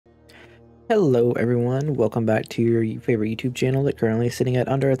Hello everyone, welcome back to your favorite YouTube channel that currently is sitting at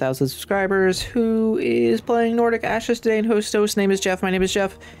under 1,000 subscribers, who is playing Nordic Ashes today, and host's name is Jeff. My name is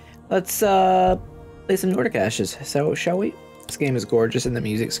Jeff. Let's play some Nordic Ashes, so shall we? This game is gorgeous and the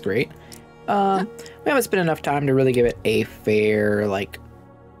music's great. We haven't spent enough time to really give it a fair, like,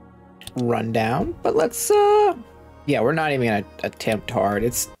 rundown, but let's, yeah, we're not even gonna attempt hard.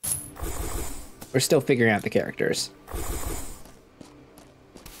 We're still figuring out the characters.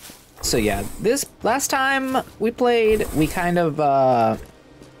 So yeah, this last time we played, we kind of, I'm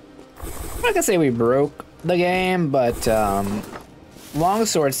not gonna say we broke the game, but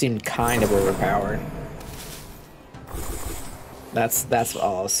Longsword seemed kind of overpowered. That's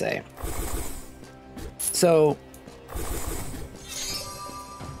all I'll say. So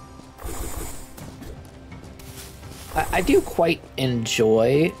I do quite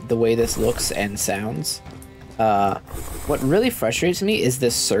enjoy the way this looks and sounds. What really frustrates me is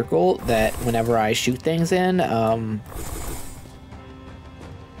this circle that whenever I shoot things in, you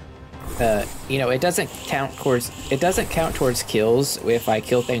know, it doesn't count towards kills if I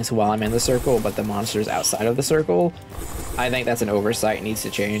kill things while I'm in the circle, but the monster's outside of the circle. I think that's an oversight, needs to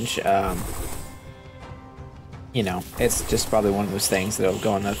change. You know, it's just probably one of those things that'll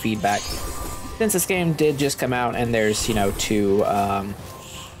go on the feedback. Since this game did just come out and there's, you know,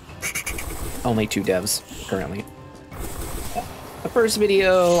 only two devs currently. The first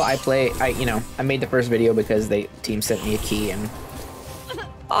video I made the first video because the team sent me a key, and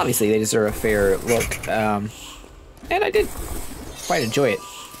obviously they deserve a fair look, and I did quite enjoy it.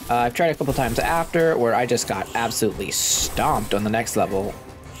 I've tried a couple times after where I just got absolutely stomped on the next level,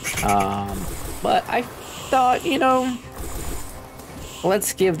 but I thought, you know,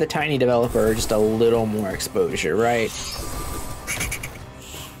 let's give the tiny developer just a little more exposure, right?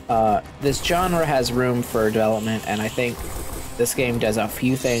 This genre has room for development, and I think this game does a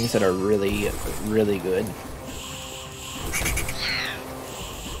few things that are really, really good.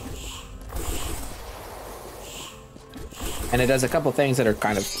 And it does a couple things that are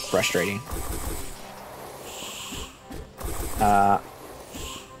kind of frustrating. I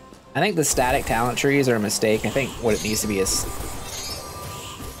think the static talent trees are a mistake. I think what it needs to be is...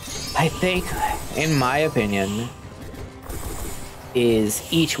 I think, in my opinion, is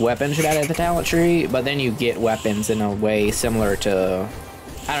each weapon should add the talent tree, but then you get weapons in a way similar to...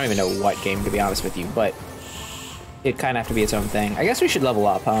 I don't even know what game, to be honest with you, but it kind of have to be its own thing. I guess we should level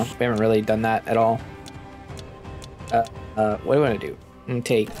up, huh? We haven't really done that at all. What do I want to do? I'm gonna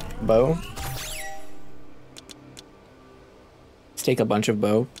take bow. Let's take a bunch of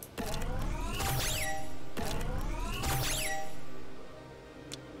bow.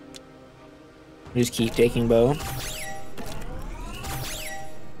 Just keep taking bow.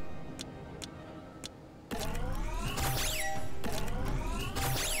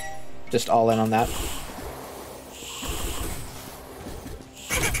 Just all in on that.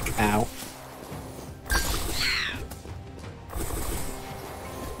 Ow.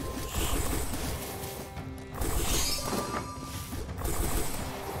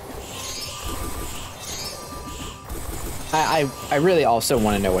 I really also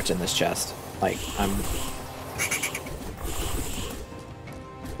want to know what's in this chest. Like, I'm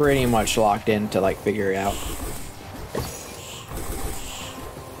pretty much locked in to, like, figure it out.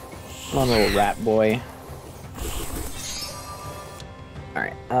 Come on, little rat boy.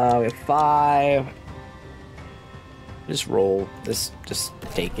 Alright, we have 5. Just roll this, just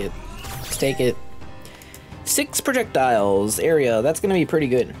take it. Just take it. 6 projectiles, area, that's gonna be pretty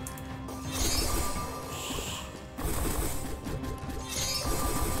good.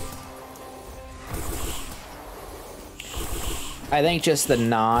 I think just the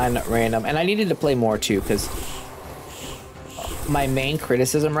non-random, and I needed to play more too, because my main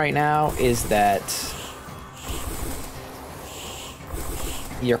criticism right now is that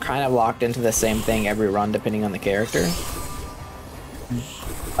you're kind of locked into the same thing every run depending on the character.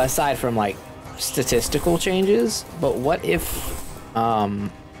 Aside from, like, statistical changes, but what if,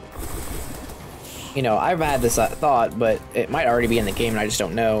 you know, I've had this thought, but it might already be in the game and I just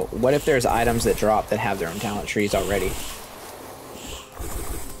don't know. What if there's items that drop that have their own talent trees already?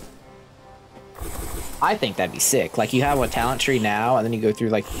 I think that'd be sick. Like, you have a talent tree now, and then you go through,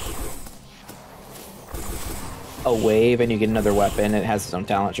 like, a wave, and you get another weapon, it has its own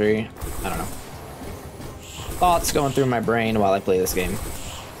talent tree. I don't know. Thoughts going through my brain while I play this game.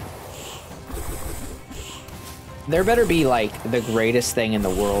 There better be, like, the greatest thing in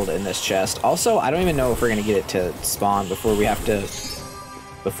the world in this chest. Also, I don't even know if we're gonna get it to spawn before we have to...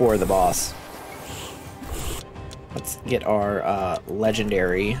 before the boss. Let's get our,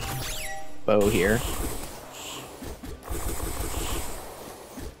 legendary bow here.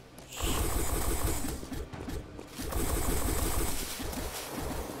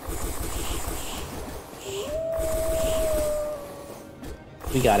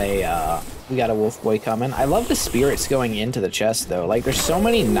 We got a wolf boy coming. I love the spirits going into the chest though. Like there's so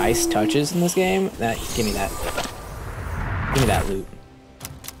many nice touches in this game. Give me that. Give me that loot.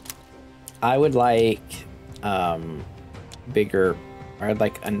 I would like bigger, or I'd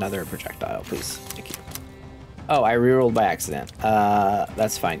like another projectile, please. Thank you. Oh, I rerolled by accident.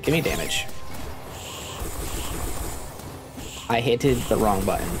 That's fine. Give me damage. I hit the wrong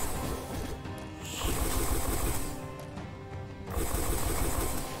button.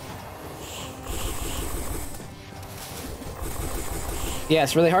 Yeah,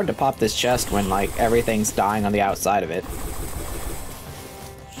 it's really hard to pop this chest when, like, everything's dying on the outside of it.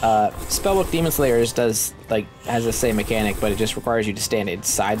 Spellbook Demon Slayers has the same mechanic, but it just requires you to stand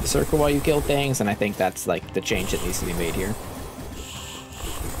inside the circle while you kill things, and I think that's, like, the change that needs to be made here.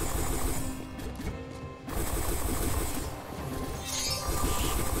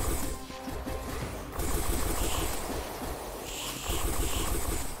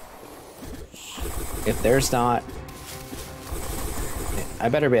 If there's not... I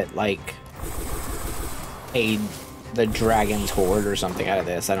better get, like, the dragon's horde or something out of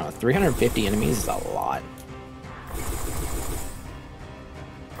this. I don't know. 350 enemies is a lot.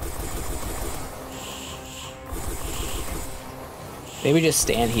 Maybe just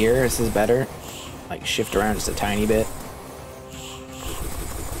stand here. This is better. Like, shift around just a tiny bit.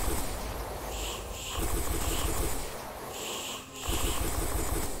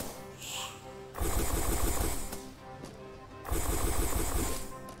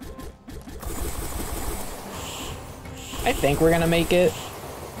 I think we're gonna make it.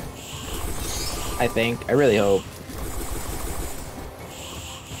 I think. I really hope.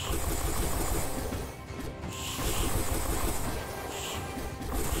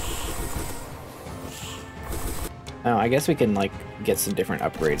 Oh, I guess we can, like, get some different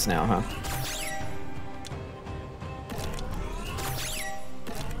upgrades now, huh?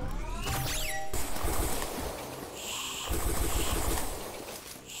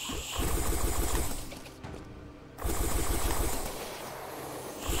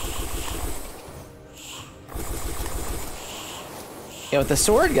 Yeah, with the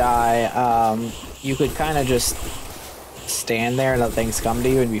sword guy, you could kind of just stand there and let things come to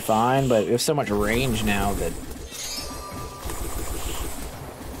you and be fine, but we have so much range now that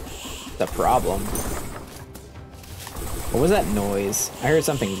the problem. What was that noise? I heard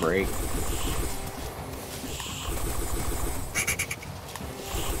something break.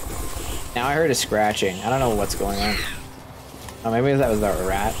 Now I heard a scratching. I don't know what's going on. Oh, maybe that was the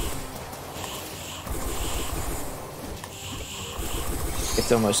rat.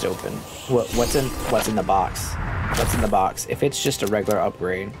 It's almost open. What's in the box? What's in the box? If it's just a regular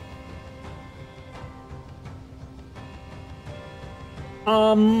upgrade.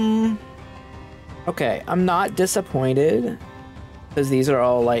 Okay, I'm not disappointed because these are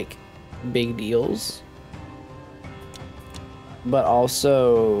all like big deals. But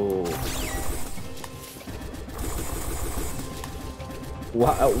also,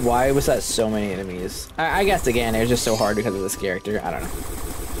 why was that so many enemies? I guess again, it was just so hard because of this character. I don't know.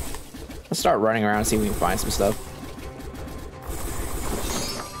 Let's start running around and see if we can find some stuff.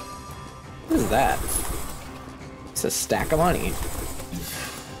 What is that? It's a stack of money.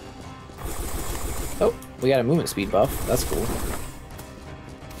 Oh, we got a movement speed buff. That's cool.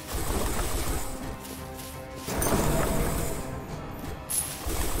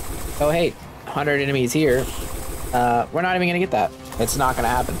 Oh, hey, 100 enemies here. We're not even gonna get that. It's not gonna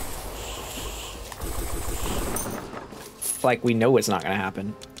happen. Like, we know it's not gonna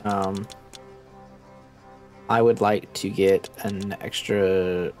happen. I would like to get an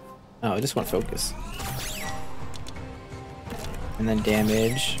extra... Oh, I just want focus. And then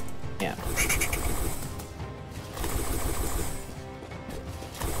damage. Yeah.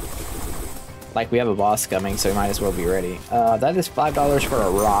 Like, we have a boss coming, so we might as well be ready. That is $5 for a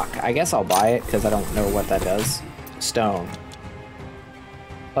rock. I guess I'll buy it, because I don't know what that does. Stone.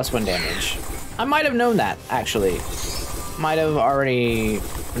 +1 damage. I might have known that, actually. Might have already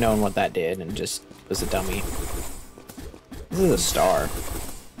known what that did, and just was a dummy. This is a star.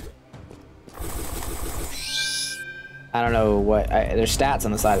 I don't know what... there's stats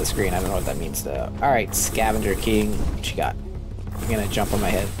on the side of the screen. I don't know what that means, though. Alright, Scavenger King. What you got? I'm gonna jump on my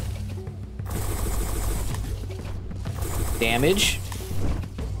head. Damage.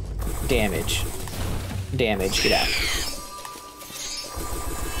 Damage. Damage. Get out.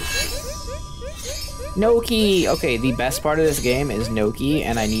 Noki! Okay, the best part of this game is Noki,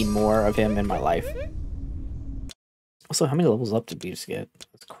 and I need more of him in my life. Also, how many levels up did we just get?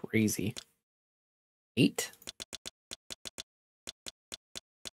 That's crazy. 8?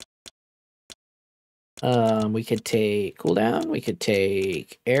 We could take cooldown. We could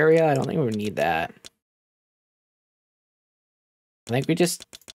take area. I don't think we would need that. I think we just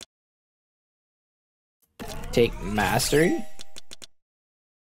take mastery.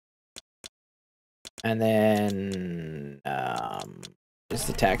 And then just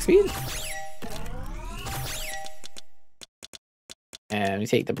attack speed. And we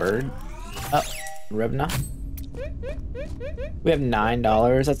take the bird. Oh, Revna. We have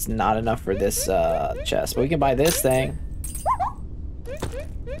 $9. That's not enough for this chest, but we can buy this thing.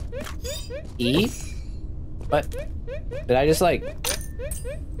 E? What? Did I just like...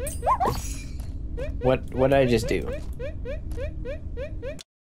 What did I just do?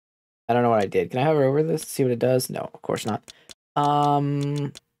 I don't know what I did. Can I hover over this to see what it does? No, of course not.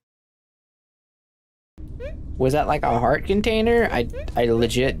 Was that like a heart container? I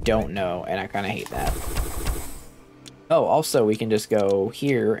legit don't know, and I kind of hate that. Oh, also we can just go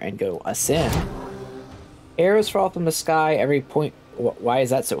here and go ascend. Arrows fall from the sky every point. Why is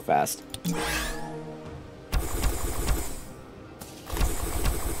that so fast?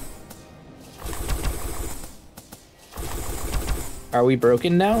 Are we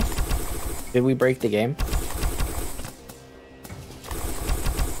broken now? Did we break the game?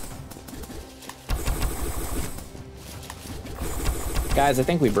 Guys, I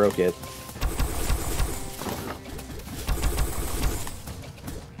think we broke it.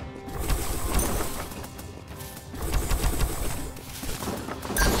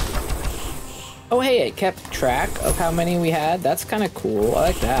 Oh hey, it kept track of how many we had. That's kind of cool.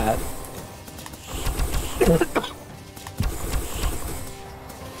 I like that.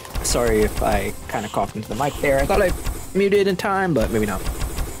 Sorry if I kind of coughed into the mic there. I thought I muted in time, but maybe not.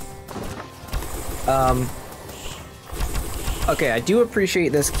 Okay, I do appreciate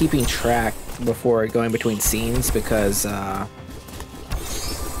this keeping track before going between scenes, because that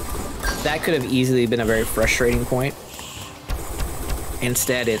could have easily been a very frustrating point.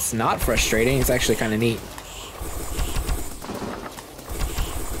 Instead, it's not frustrating, it's actually kind of neat.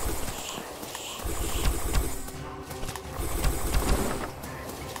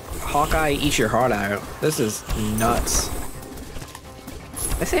 Hawkeye, eat your heart out. This is nuts.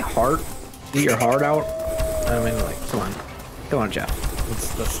 Did I say heart? Eat your heart out? I mean, like, come on. Come on, Jeff.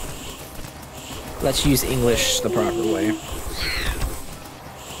 Let's use English the proper way.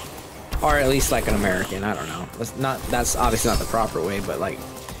 Or at least like an American, I don't know. That's obviously not the proper way, but like,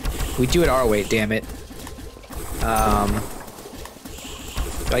 we do it our way, damn it.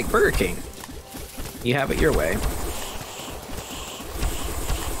 Like Burger King. You have it your way.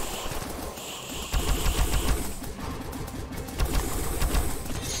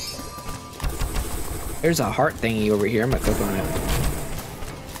 There's a heart thingy over here. I'm gonna click on it.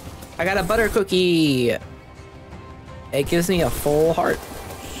 I got a butter cookie. It gives me a full heart.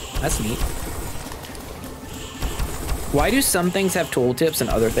 That's neat. Why do some things have tooltips and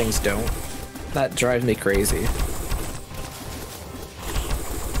other things don't? That drives me crazy.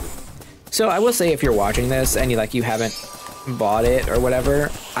 So I will say, if you're watching this and you haven't bought it or whatever,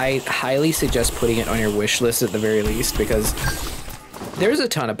 I highly suggest putting it on your wish list at the very least, because there's a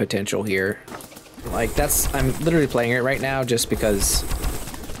ton of potential here. Like, I'm literally playing it right now just because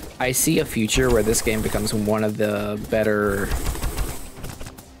I see a future where this game becomes one of the better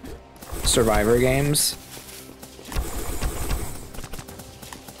Survivor games.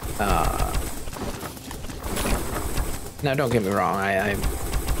 Now, don't get me wrong,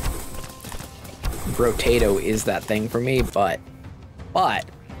 Brotato is that thing for me, but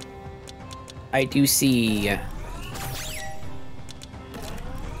I do see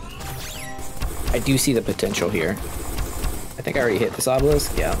the potential here. I think I already hit this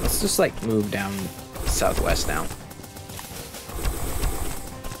obelisk. Yeah, let's just like move down southwest now.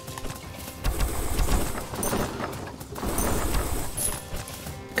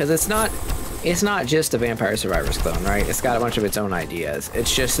 Because it's not just a Vampire Survivors clone, right? It's got a bunch of its own ideas.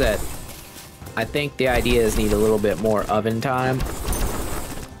 It's just that I think the ideas need a little bit more oven time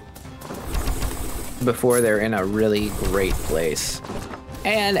before they're in a really great place.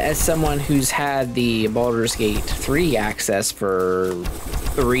 And as someone who's had the Baldur's Gate 3 access for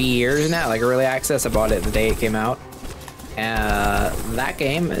 3 years now, like early access, I bought it the day it came out. That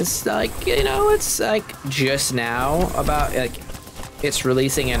game is like, you know, it's like just now about, like, it's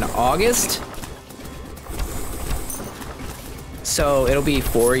releasing in August. So it'll be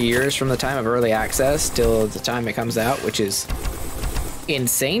 4 years from the time of early access till the time it comes out, which is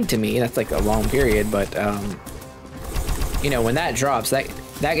insane to me. That's like a long period, but you know, when that drops, that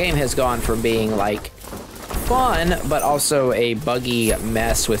game has gone from being like fun, but also a buggy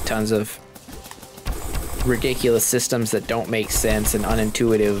mess with tons of ridiculous systems that don't make sense and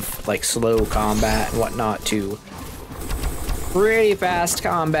unintuitive, like slow combat and whatnot, to pretty fast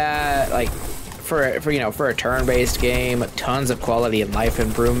combat, like for a turn-based game, tons of quality and life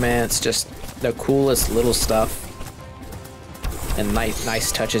improvements, just the coolest little stuff, and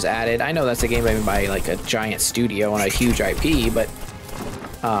nice touches added. I know that's a game made by like a giant studio on a huge IP, but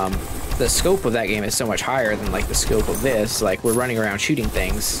the scope of that game is so much higher than like the scope of this. Like, we're running around shooting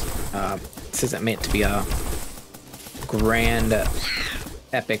things. This isn't meant to be a grand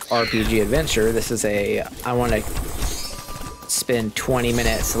epic RPG adventure. This is a, I want to spend 20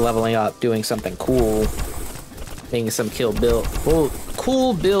 minutes leveling up, doing something cool, being some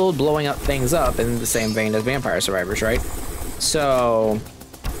cool build, blowing up things up, in the same vein as Vampire Survivors, right? So,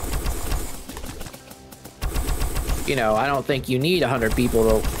 you know, I don't think you need 100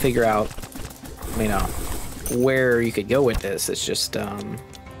 people to figure out, you know, where you could go with this. It's just,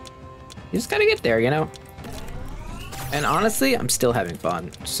 you just gotta get there, you know? And honestly, I'm still having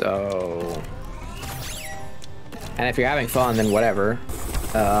fun, so... And if you're having fun, then whatever.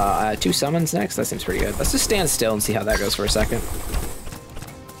 2 summons next? That seems pretty good. Let's just stand still and see how that goes for a second.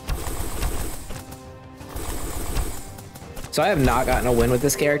 So I have not gotten a win with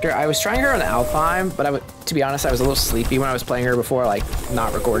this character. I was trying her on Alfheim, but to be honest, I was a little sleepy when I was playing her before, like,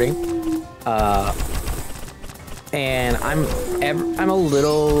 not recording. And I'm a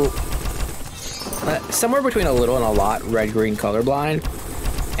little... somewhere between a little and a lot red-green colorblind.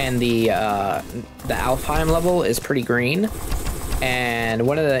 And the Alfheim level is pretty green. And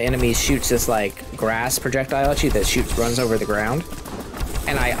one of the enemies shoots this, like, grass projectile at you that runs over the ground.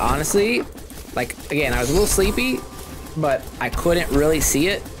 And I honestly, like, again, I was a little sleepy, but I couldn't really see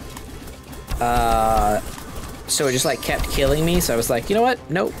it. So it just, like, kept killing me. So I was like, you know what?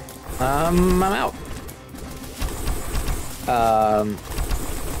 Nope. I'm out.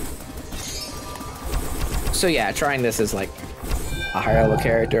 So yeah, trying this is like a higher level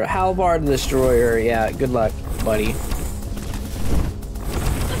character. Halvard the Destroyer, yeah, good luck, buddy.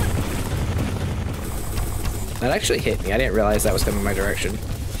 That actually hit me. I didn't realize that was coming my direction.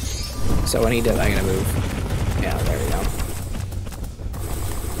 So when he did, I'm gonna move. Yeah, there we go.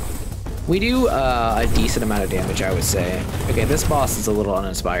 We do a decent amount of damage, I would say. Okay, this boss is a little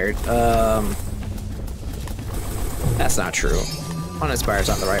uninspired. That's not true. Uninspired is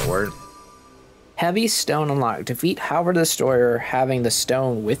not the right word. Heavy stone unlocked. Defeat Halvard the Destroyer having the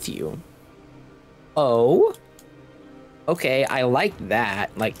stone with you. Oh. Okay, I like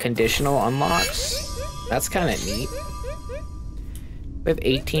that. Like, conditional unlocks. That's kind of neat. We have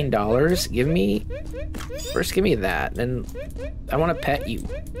 $18. Give me... First, give me that. Then I want to pet you.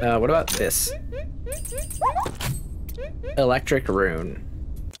 What about this? Electric Rune.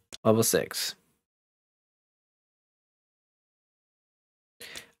 Level 6.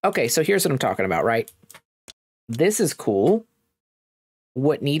 Okay, so here's what I'm talking about, right? This is cool.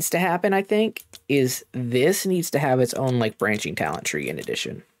 What needs to happen, I think, is this needs to have its own, like, branching talent tree in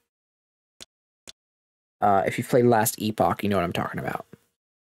addition. If you've played Last Epoch, you know what I'm talking about.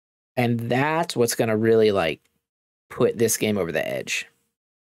 And that's what's going to really, like, put this game over the edge.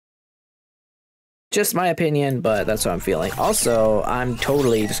 Just my opinion, but that's what I'm feeling. Also, I'm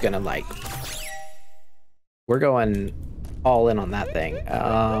totally just going to, like... We're going... all in on that thing.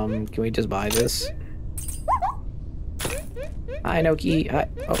 Can we just buy this? Hi, Noki. Hi.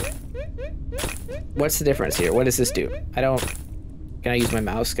 Oh. What's the difference here? What does this do? I don't... Can I use my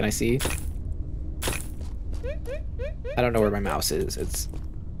mouse? Can I see? I don't know where my mouse is. It's...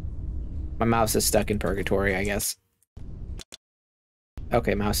 My mouse is stuck in purgatory, I guess.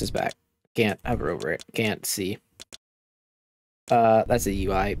 Okay, mouse is back. Can't hover over it. Can't see. That's a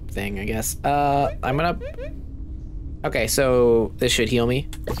UI thing, I guess. I'm gonna... Okay, so this should heal me,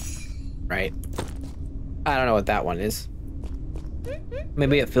 right? I don't know what that one is.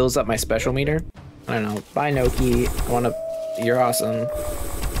 Maybe it fills up my special meter? I don't know. Bye, Noki. I wanna... You're awesome.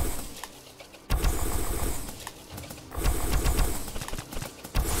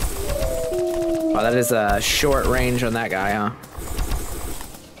 Wow, that is a short range on that guy, huh?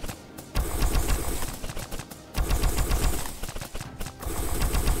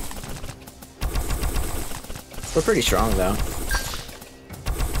 We're pretty strong, though.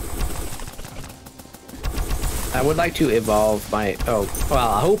 I would like to evolve my... Oh,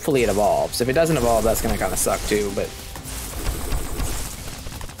 well, hopefully it evolves. If it doesn't evolve, that's gonna kind of suck, too, but...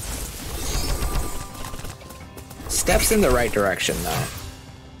 Steps in the right direction, though.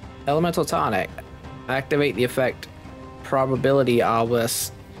 Elemental Tonic. Activate the effect probability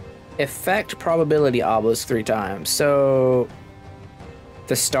obelisk. Effect probability obelisk 3 times. So...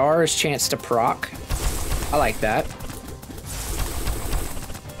 The star's chance to proc... I like that.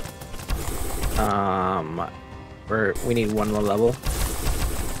 We need one more level.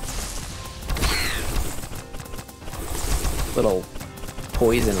 Little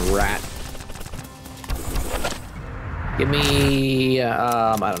poison rat. Give me,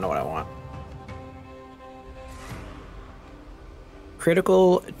 I don't know what I want.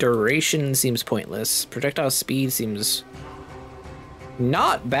 Critical duration seems pointless. Projectile speed seems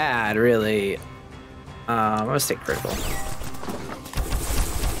not bad, really. Let's take critical.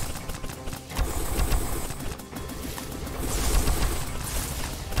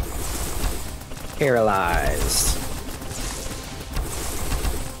 Paralyzed.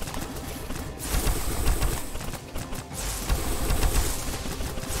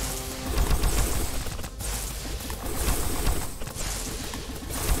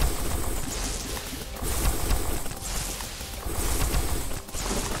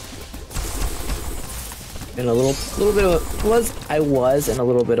 In a little bit of I was in a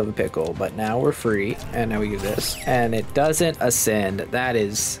little bit of a pickle, but now we're free, and now we do this, and it doesn't ascend. That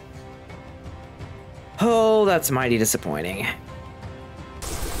is, oh, that's mighty disappointing.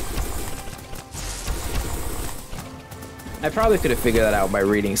 I probably could have figured that out by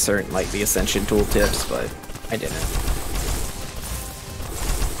reading certain, like, the Ascension tooltips, but I didn't.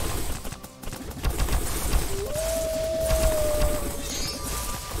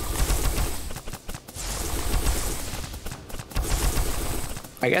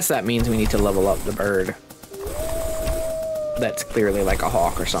 I guess that means we need to level up the bird. That's clearly like a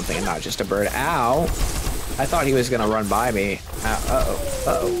hawk or something and not just a bird. Ow! I thought he was gonna run by me. Ow, uh-oh,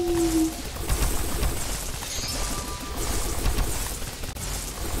 uh-oh.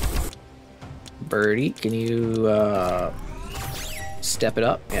 Birdie, can you, step it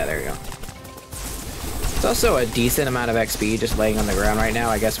up? Yeah, there you go. It's also a decent amount of XP just laying on the ground right now.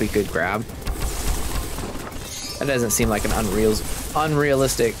 I guess we could grab. That doesn't seem like an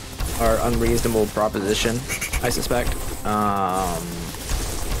unrealistic or unreasonable proposition, I suspect.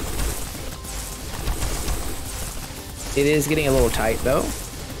 It is getting a little tight, though.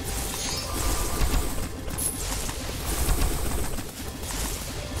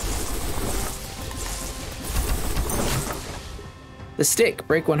 The stick,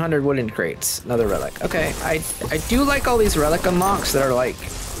 break 100 wooden crates, another relic. Okay, I do like all these relic unlocks that are like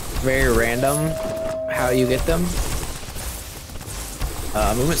very random how you get them.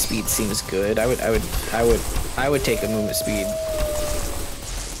 Movement speed seems good. I would take a movement speed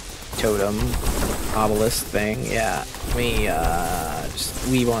totem obelisk thing. Yeah, let me just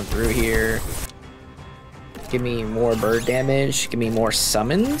weave on through here. Give me more bird damage. Give me more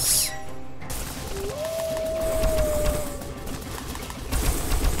summons.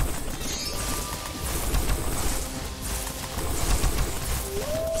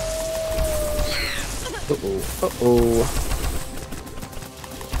 Uh-oh, uh-oh.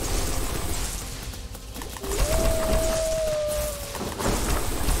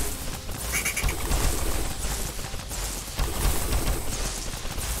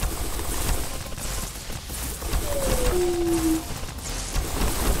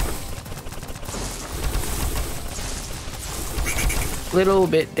 Little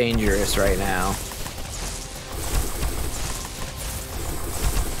bit dangerous right now.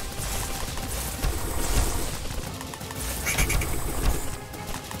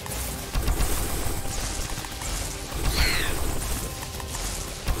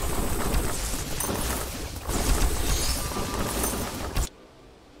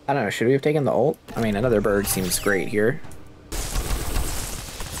 I don't know, should we have taken the ult? I mean, another bird seems great here.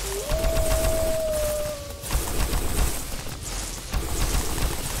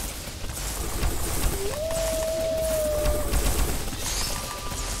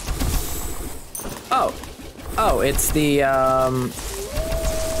 Oh, it's the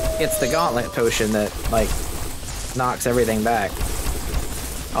gauntlet potion that, like, knocks everything back.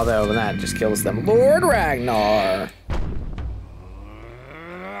 Although, other than that, it just kills them. Lord Ragnar!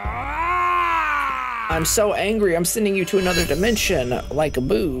 I'm so angry, I'm sending you to another dimension, like a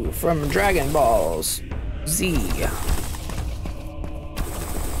Boo from Dragon Balls Z.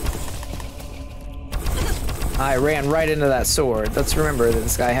 I ran right into that sword. Let's remember that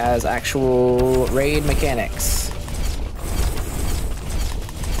this guy has actual raid mechanics.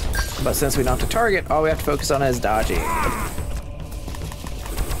 But since we don't have to target, all we have to focus on is dodging.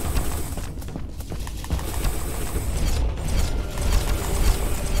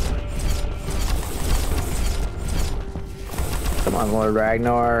 Come on, Lord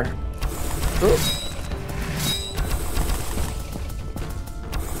Ragnar. Ooh.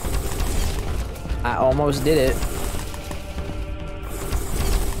 I almost did it.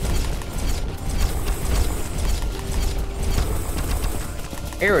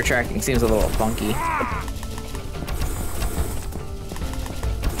 Arrow tracking seems a little funky.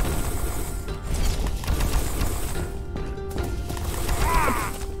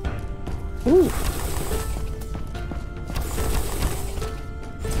 Ooh.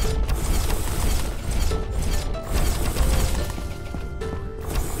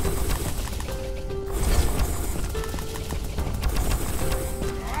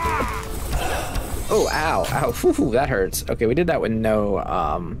 Oh, ow, ow, whew, that hurts. Okay, we did that with no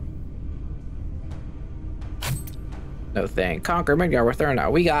thing. Conquer Midgard, we're throwing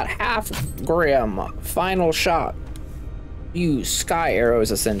out. We got half Grim, final shot. Use Sky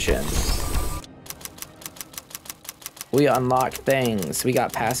Arrows Ascension. We unlocked things. We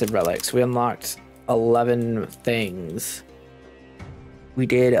got passive relics. We unlocked 11 things. We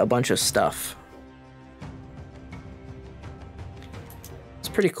did a bunch of stuff. It's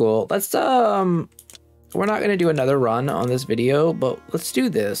pretty cool. Let's we're not gonna do another run on this video, but let's do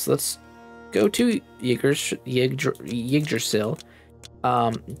this. Let's go to Yggdrasil.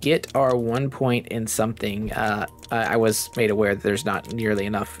 Get our 1 point in something. I was made aware that there's not nearly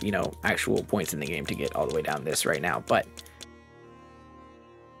enough, you know, actual points in the game to get all the way down this right now, but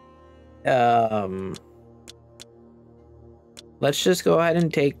let's just go ahead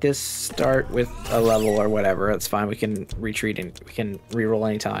and take this start with a level or whatever. That's fine. We can retreat and we can reroll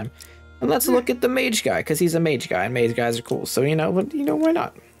anytime. And let's look at the mage guy, because he's a mage guy, and mage guys are cool. So you know, why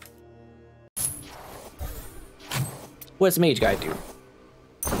not? What's mage guy do?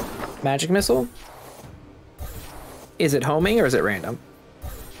 Magic missile? Is it homing or is it random?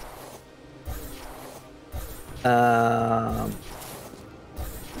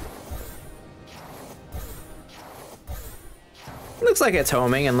 Looks like it's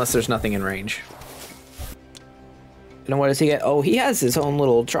homing unless there's nothing in range. And what does he get? Oh, he has his own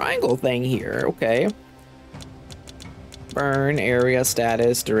little triangle thing here. Okay. Burn, area,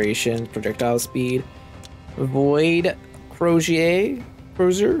 status, duration, projectile speed, void, crozier,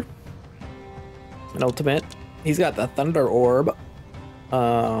 an ultimate. He's got the thunder orb,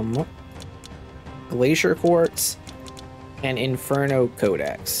 glacier quartz, and inferno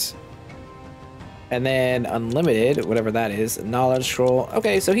codex. And then unlimited, whatever that is, knowledge scroll.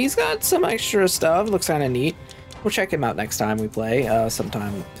 Okay, so he's got some extra stuff. Looks kind of neat. We'll check him out next time we play,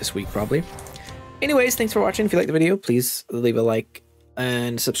 sometime this week probably. Anyways, thanks for watching. If you liked the video, please leave a like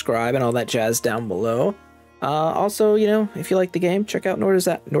and subscribe and all that jazz down below. Also, you know, if you like the game, check out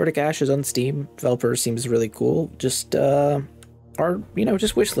Nordic Ashes on Steam. Developer seems really cool. Just, or, you know,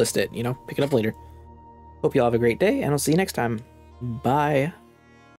 just wishlist it, you know, pick it up later. Hope you all have a great day, and I'll see you next time. Bye.